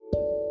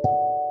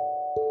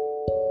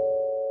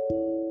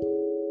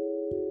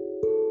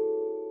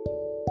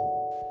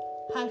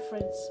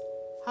friends,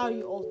 how are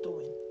you all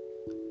doing?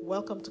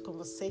 Welcome to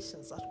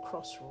Conversations at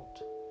Crossroad.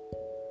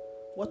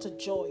 What a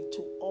joy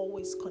to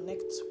always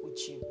connect with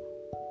you.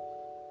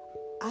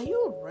 Are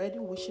you already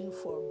wishing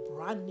for a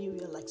brand new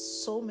year like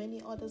so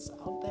many others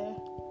out there?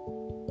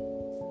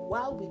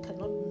 While we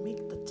cannot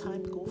make the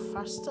time go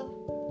faster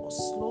or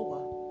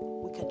slower,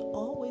 we can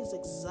always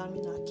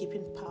examine our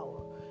keeping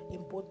power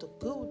in both the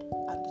good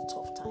and the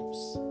tough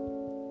times.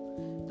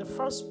 The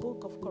first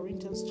book of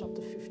Corinthians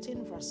chapter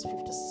 15 verse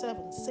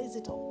 57 says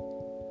it all.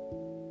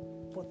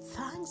 But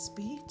thanks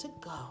be to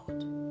God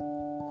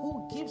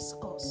who gives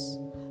us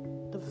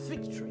the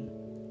victory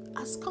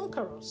as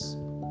conquerors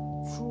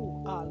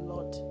through our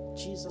Lord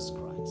Jesus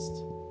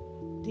Christ.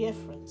 Dear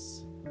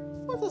friends,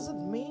 what does it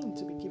mean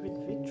to be given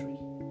victory?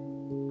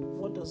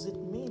 What does it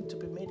mean to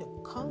be made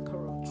a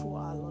conqueror through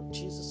our Lord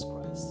Jesus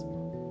Christ?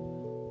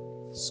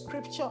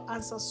 Scripture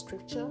answers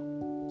scripture,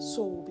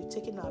 so we'll be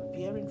taking our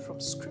bearing from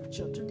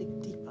scripture to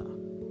dig deeper.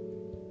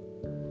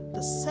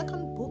 The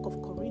second book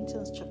of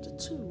Corinthians chapter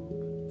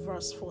 2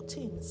 verse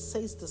 14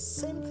 says the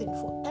same thing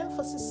for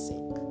emphasis'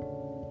 sake.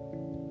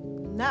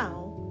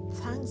 Now,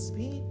 thanks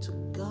be to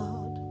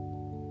God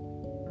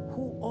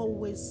who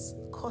always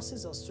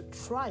causes us to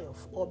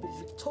triumph or be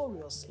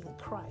victorious in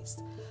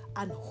Christ,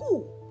 and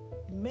who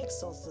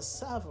makes us the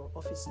server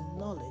of his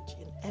knowledge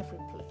in every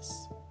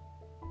place.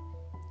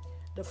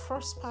 The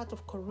first part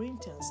of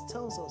Corinthians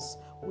tells us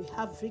we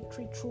have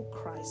victory through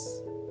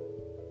Christ,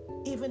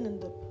 even in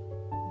the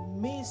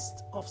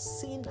midst of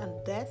sin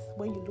and death.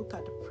 When you look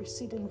at the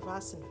preceding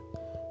verse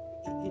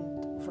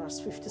in verse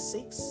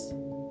 56,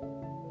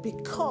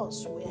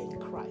 because we are in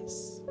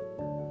Christ.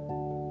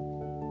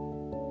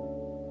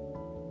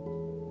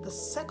 The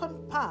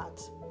second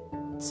part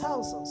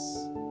tells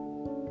us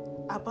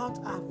about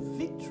our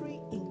victory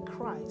in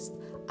Christ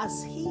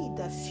as he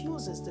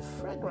diffuses the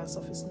fragrance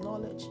of his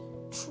knowledge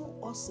through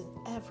us in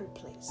every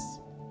place.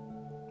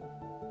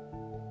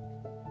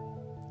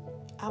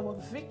 Our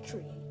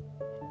victory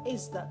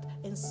is that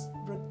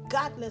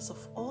regardless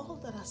of all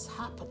that has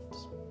happened,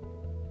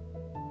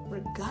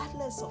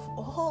 regardless of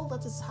all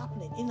that is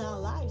happening in our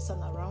lives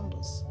and around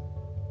us,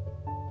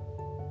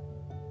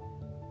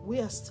 we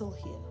are still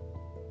here,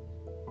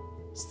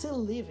 still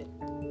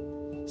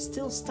living,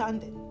 still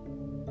standing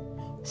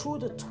through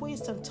the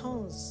twists and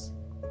turns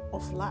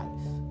of life,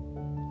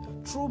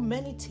 through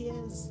many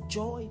tears,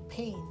 joy,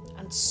 pain,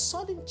 and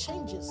sudden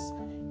changes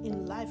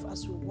in life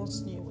as we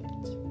once knew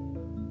it.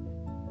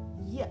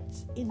 Yet,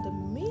 in the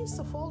midst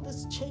of all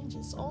these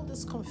changes, all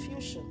this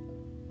confusion,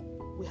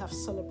 we have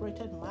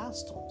celebrated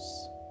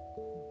milestones,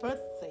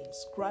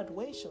 birthdays,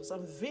 graduations,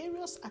 and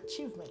various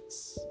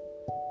achievements.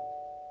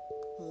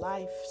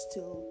 Life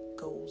still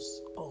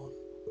goes on.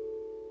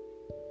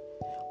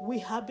 We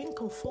have been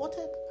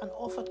comforted and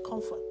offered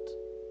comfort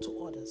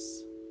to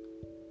others.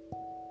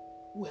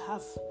 We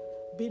have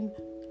been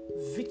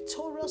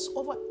victorious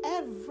over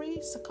every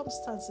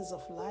circumstances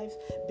of life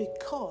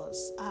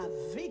because our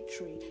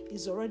victory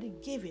is already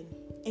given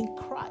in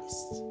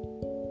Christ.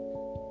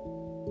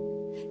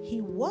 He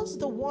was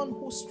the one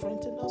who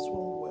strengthened us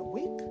when we were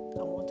weak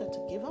and wanted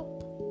to give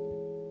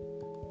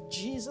up.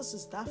 Jesus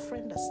is that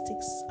friend that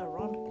sticks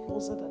around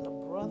closer than a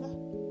brother.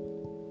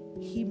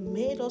 He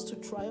made us to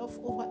triumph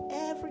over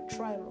every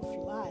trial of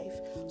life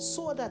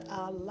so that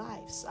our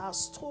lives, our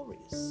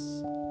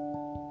stories,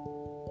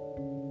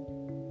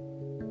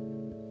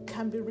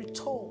 can be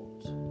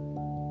retold,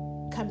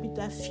 can be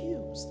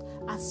diffused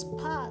as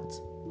part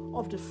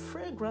of the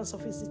fragrance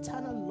of his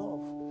eternal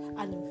love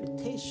and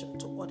invitation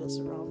to others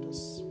around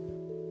us.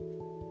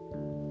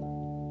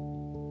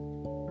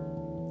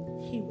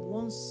 He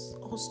wants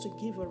us to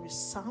give a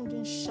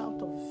resounding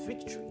shout of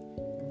victory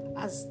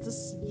as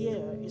this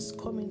year is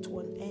coming to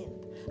an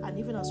end, and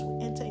even as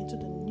we enter into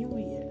the new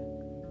year.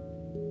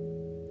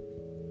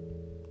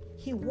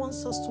 He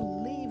wants us to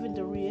live in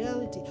the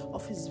reality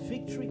of his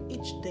victory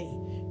each day,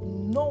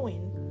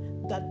 knowing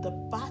that the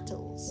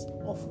battles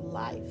of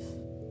life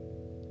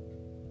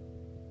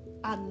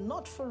are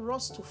not for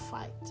us to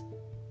fight,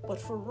 but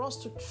for us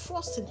to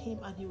trust in him,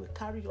 and he will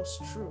carry us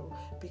through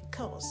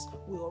because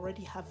we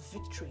already have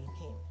victory in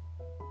him.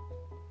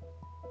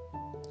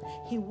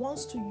 He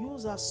wants to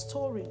use our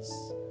stories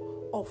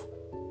of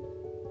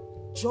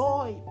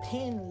joy,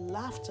 pain,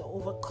 laughter,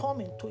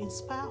 overcoming to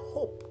inspire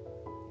hope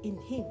in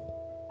him.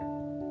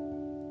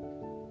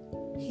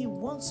 He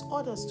wants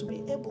others to be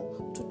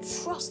able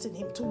to trust in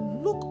him, to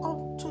look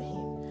up to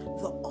him,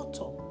 the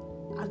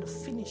author and the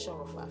finisher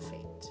of our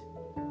faith.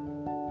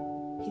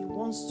 He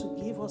wants to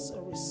give us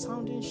a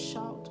resounding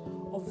shout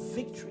of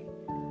victory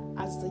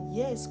as the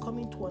year is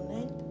coming to an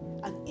end,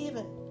 and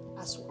even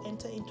as we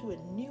enter into a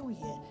new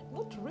year,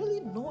 not really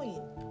knowing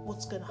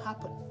what's going to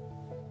happen.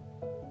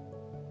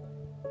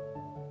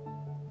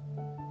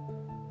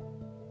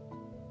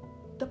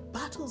 The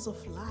battles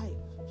of life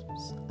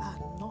are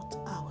not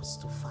ours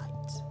to fight.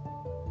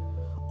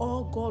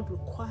 All God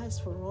requires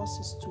for us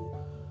is to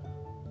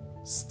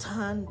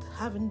stand,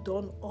 having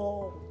done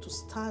all, to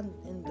stand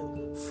in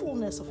the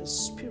fullness of his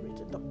spirit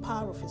and the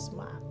power of his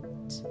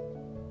might.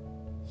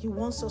 He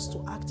wants us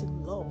to act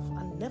in love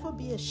and never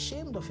be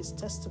ashamed of his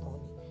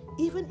testimony,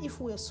 even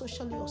if we are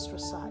socially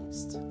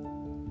ostracized.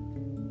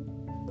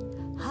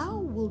 How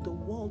will the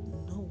world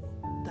know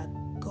that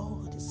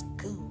God is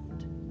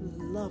good,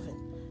 loving,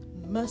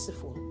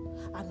 merciful,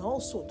 and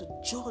also the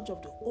judge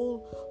of the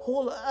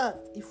whole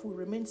earth if we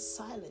remain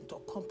silent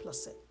or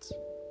complacent?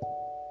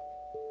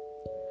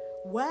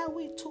 Why are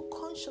we too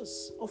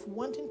conscious of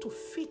wanting to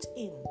fit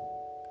in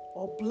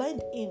or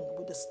blend in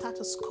with the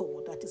status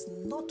quo that is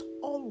not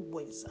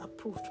always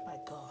approved by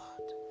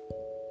God?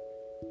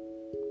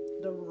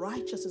 The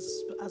righteous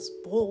is as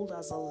bold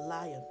as a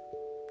lion.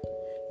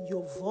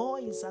 Your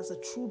voice as a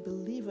true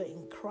believer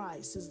in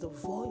Christ is the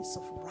voice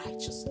of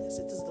righteousness.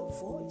 It is the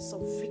voice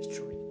of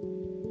victory.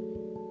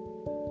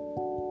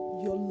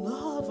 Your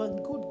love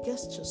and good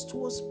gestures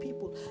towards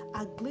people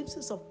are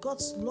glimpses of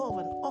God's love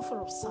and offer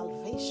of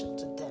salvation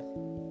to them.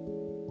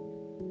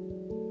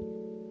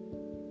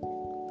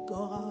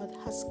 God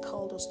has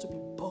called us to be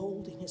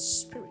bold in his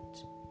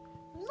spirit,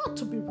 not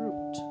to be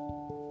rude,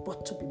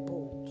 but to be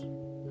bold.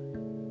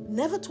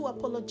 Never to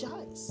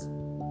apologize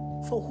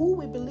for who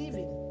we believe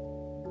in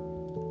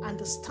and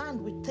the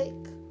stand we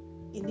take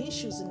in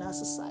issues in our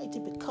society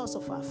because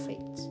of our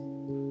faith.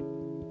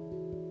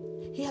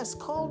 He has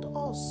called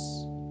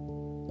us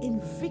in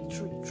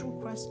victory through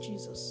Christ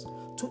Jesus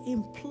to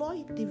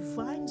employ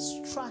divine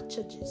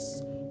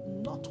strategies,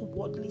 not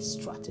worldly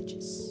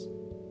strategies.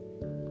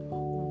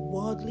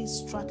 Worldly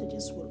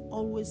strategies will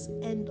always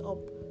end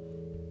up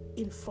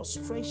in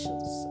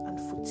frustrations and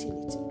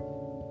futility.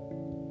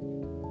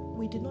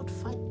 We do not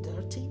fight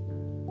dirty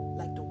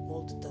like the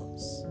world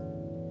does.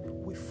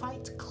 We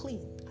fight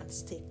clean and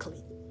stay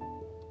clean.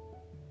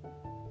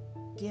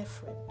 Dear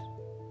friend,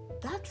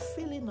 that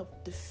feeling of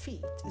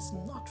defeat is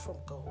not from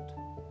God.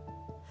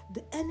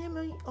 The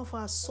enemy of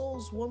our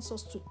souls wants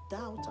us to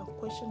doubt and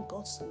question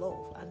God's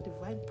love and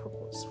divine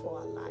purpose for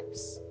our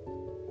lives.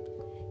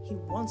 He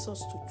wants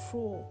us to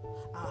throw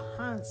our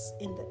hands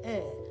in the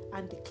air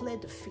and declare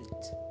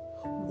defeat,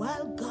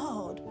 while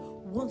God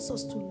wants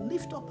us to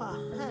lift up our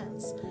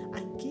hands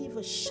and give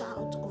a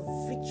shout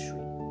of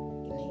victory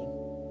in him.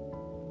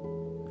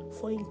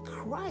 For in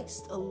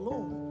Christ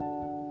alone,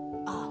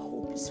 our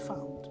hope is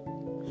found.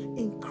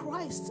 In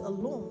Christ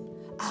alone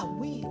are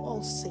we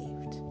all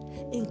saved.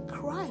 In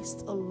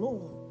Christ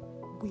alone,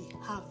 we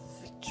have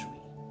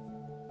victory.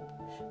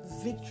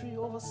 Victory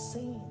over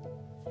sin,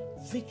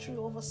 victory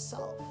over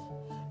self,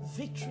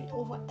 victory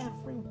over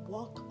every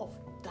work of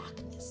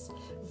darkness,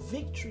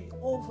 victory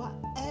over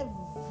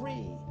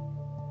every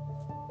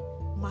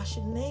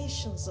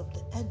machinations of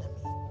the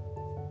enemy.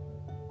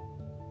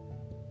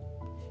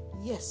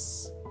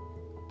 Yes,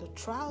 the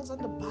trials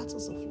and the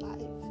battles of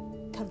life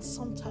can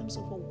sometimes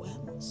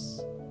overwhelm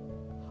us,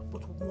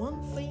 but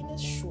one thing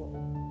is sure,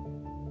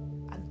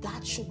 and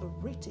that should be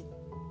written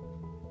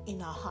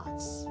in our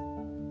hearts: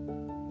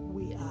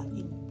 we are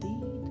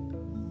indeed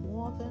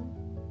more than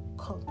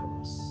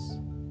conquerors.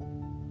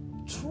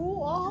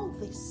 Through all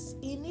this,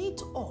 in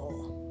it all,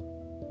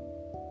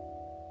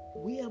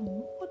 we are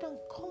more than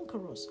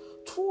conquerors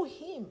through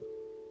him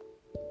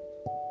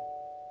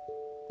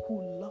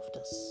who loved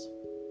us.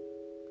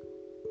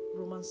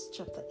 Romans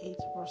chapter 8,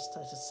 verse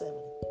 37.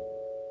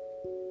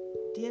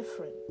 Dear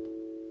friend,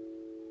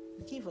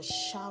 give a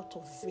shout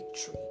of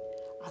victory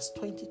as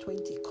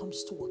 2020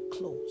 comes to a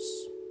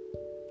close.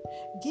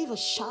 Give a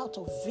shout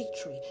of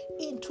victory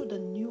into the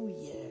new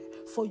year,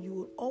 for you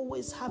will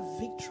always have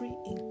victory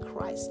in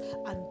Christ,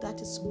 and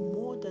that is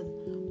more than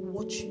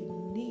what you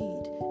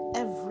need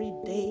every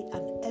day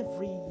and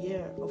every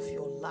year of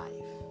your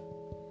life.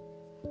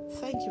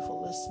 Thank you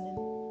for listening.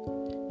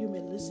 You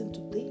may listen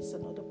to this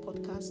and other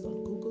podcasts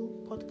on Google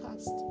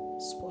Podcast,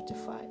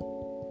 Spotify,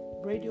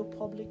 Radio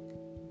Public,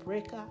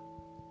 Breaker,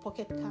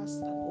 Pocket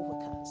Cast, and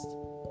Overcast.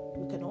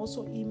 You can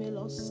also email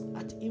us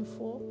at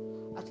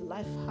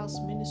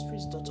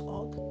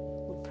info@lifehouseministries.org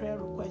with prayer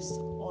requests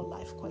or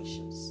life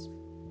questions.